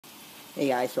Hey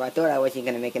guys, so I thought I wasn't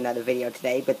going to make another video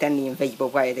today, but then the invisible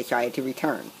player decided to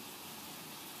return.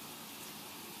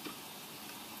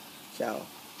 So,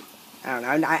 I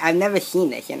don't know, I've never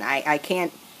seen this, and I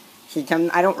can't,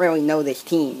 I don't really know this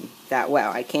team that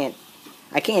well. I can't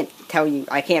tell you,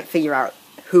 I can't figure out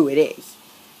who it is,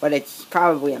 but it's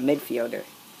probably a midfielder.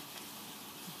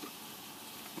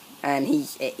 And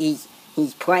he's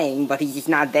playing, but he's just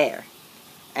not there.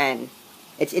 And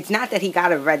it's not that he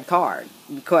got a red card,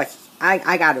 because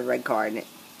I got a red card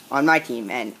on my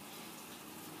team, and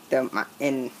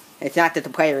it's not that the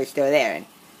player is still there, and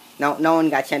no one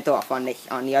got sent off on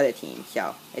the other team,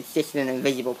 so it's just an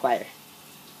invisible player.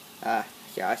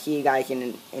 So I'll see you guys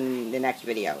in the next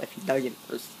video if he doesn't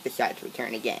decide to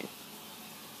return again.